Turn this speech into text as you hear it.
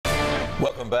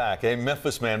Welcome back. A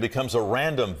Memphis man becomes a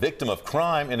random victim of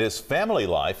crime and his family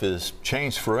life is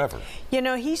changed forever. You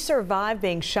know, he survived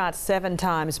being shot 7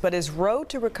 times, but his road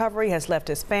to recovery has left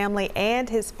his family and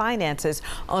his finances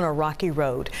on a rocky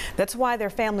road. That's why their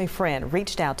family friend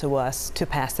reached out to us to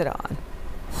pass it on.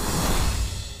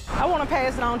 I want to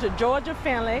pass it on to Georgia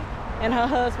Finley and her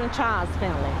husband Charles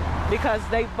Finley because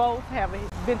they both have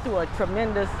been through a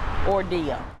tremendous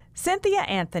ordeal. Cynthia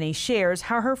Anthony shares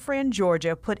how her friend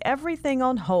Georgia put everything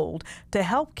on hold to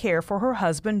help care for her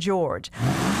husband George.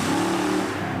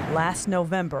 Last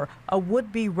November, a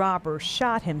would-be robber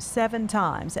shot him 7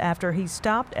 times after he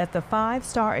stopped at the 5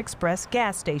 Star Express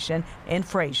gas station in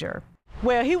Frazier.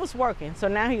 Well, he was working, so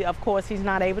now of course, he's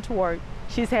not able to work.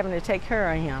 She's having to take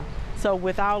care of him. So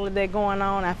with all of that going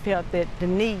on, I felt that the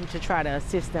need to try to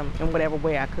assist them in whatever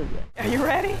way I could. Are you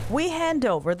ready? We hand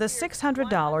over the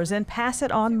 $600 and pass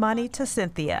it on money to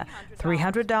Cynthia.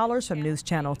 $300 from News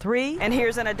Channel 3. And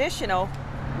here's an additional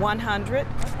 $100,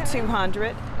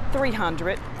 $200,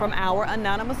 $300 from our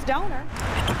anonymous donor.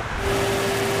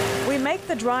 We make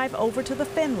the drive over to the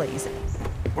Finleys.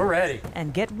 We're ready.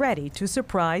 And get ready to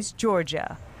surprise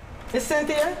Georgia. It's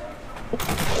Cynthia.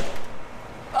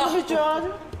 Oh, Miss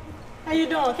Georgia. How you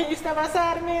doing? Can you step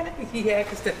outside a minute? Yeah, I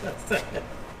can step outside.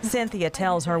 Cynthia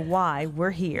tells her why we're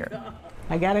here.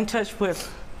 I got in touch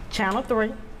with Channel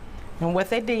 3, and what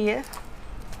they did,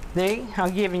 they are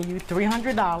giving you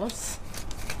 $300.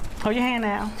 Hold your hand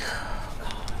out.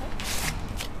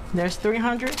 There's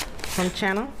 $300 from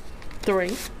Channel 3,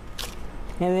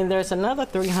 and then there's another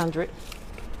 $300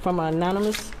 from an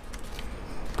anonymous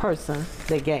person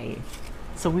they gave.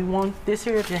 So we want this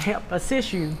here to help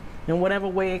assist you in whatever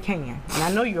way it can, and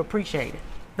I know you appreciate it.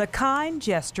 The kind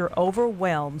gesture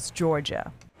overwhelms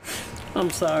Georgia. I'm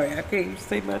sorry, I can't even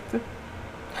say nothing.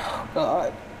 Oh,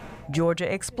 God.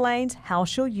 Georgia explains how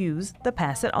she'll use the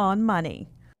pass it on money.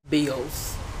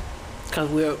 Bills,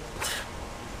 because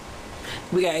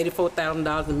we got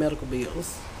 $84,000 in medical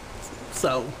bills.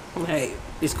 So, hey,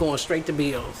 it's going straight to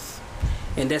bills.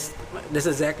 And that's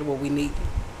exactly what we need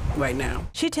right now.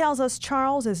 She tells us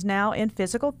Charles is now in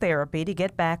physical therapy to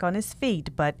get back on his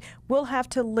feet, but will have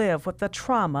to live with the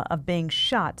trauma of being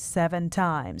shot 7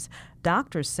 times.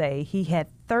 Doctors say he had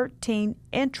 13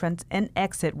 entrance and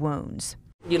exit wounds.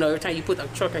 You know, every time you put the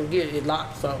truck in gear, it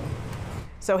locks, so.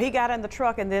 So he got in the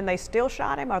truck and then they still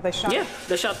shot him, or they shot him? Yeah,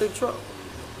 they shot through the truck.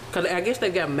 Because I guess they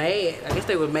got mad. I guess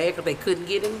they were mad because they couldn't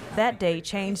get him. That day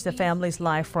changed the family's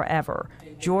life forever.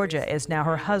 Georgia is now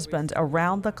her husband's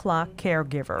around-the-clock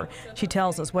caregiver. She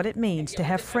tells us what it means to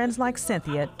have friends like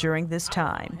Cynthia during this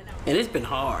time. And it's been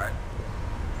hard.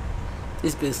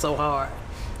 It's been so hard.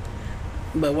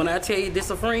 But when I tell you this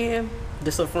a friend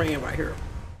right here.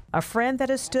 A friend that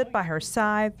has stood by her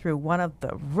side through one of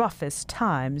the roughest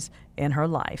times in her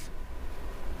life.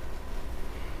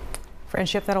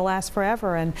 Friendship that'll last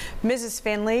forever. And Mrs.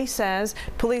 Finley says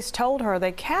police told her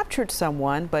they captured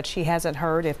someone, but she hasn't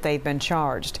heard if they've been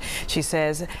charged. She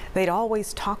says they'd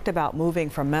always talked about moving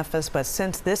from Memphis, but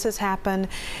since this has happened,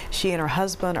 she and her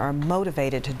husband are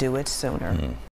motivated to do it sooner.